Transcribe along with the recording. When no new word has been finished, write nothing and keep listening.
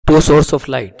two sources of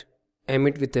light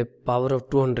emit with a power of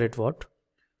 200 watt.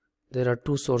 There are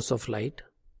two sources of light.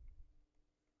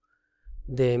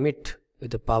 They emit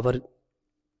with a power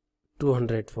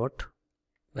 200 watt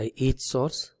by each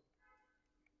source.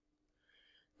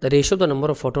 The ratio of the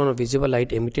number of photons of visible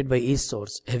light emitted by each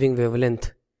source having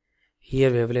wavelength,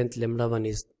 here wavelength lambda 1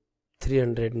 is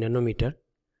 300 nanometer.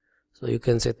 So you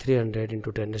can say 300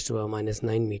 into 10 raised to the power minus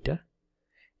 9 meter.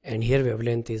 And here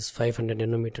wavelength is 500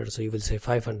 nanometer, so you will say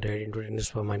 500 into 10 raised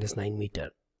to the power minus 9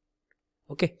 meter.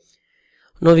 Okay.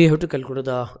 Now we have to calculate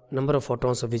the number of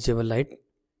photons of visible light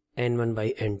n1 by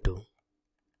n2.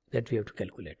 That we have to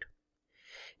calculate.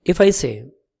 If I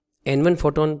say n1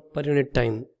 photon per unit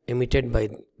time emitted by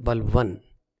bulb 1,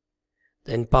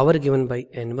 then power given by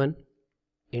n1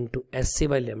 into Sc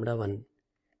by lambda 1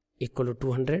 equal to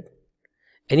 200.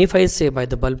 And if I say by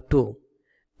the bulb 2,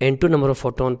 n2 number of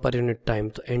photon per unit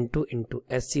time, so n2 into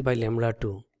Sc by lambda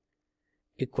 2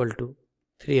 equal to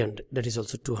 300, that is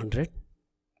also 200.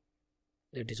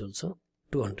 That is also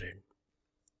 200.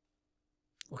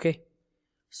 Okay.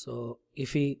 So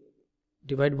if we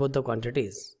divide both the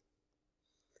quantities,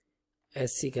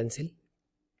 Sc cancel,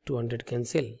 200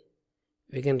 cancel,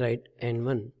 we can write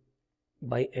n1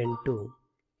 by n2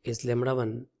 is lambda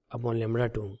 1 upon lambda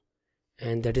 2,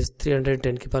 and that is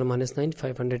 310 to the power minus 9,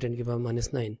 510 to the power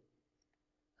minus 9.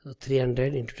 So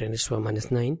 300 into 10 raised to the power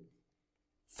minus 9,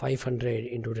 500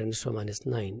 into 10 raised to the power minus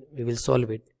 9. We will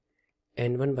solve it.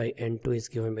 n1 by n2 is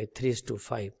given by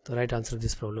 3:5. The right answer of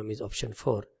this problem is option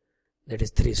 4, that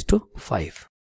is 3:5.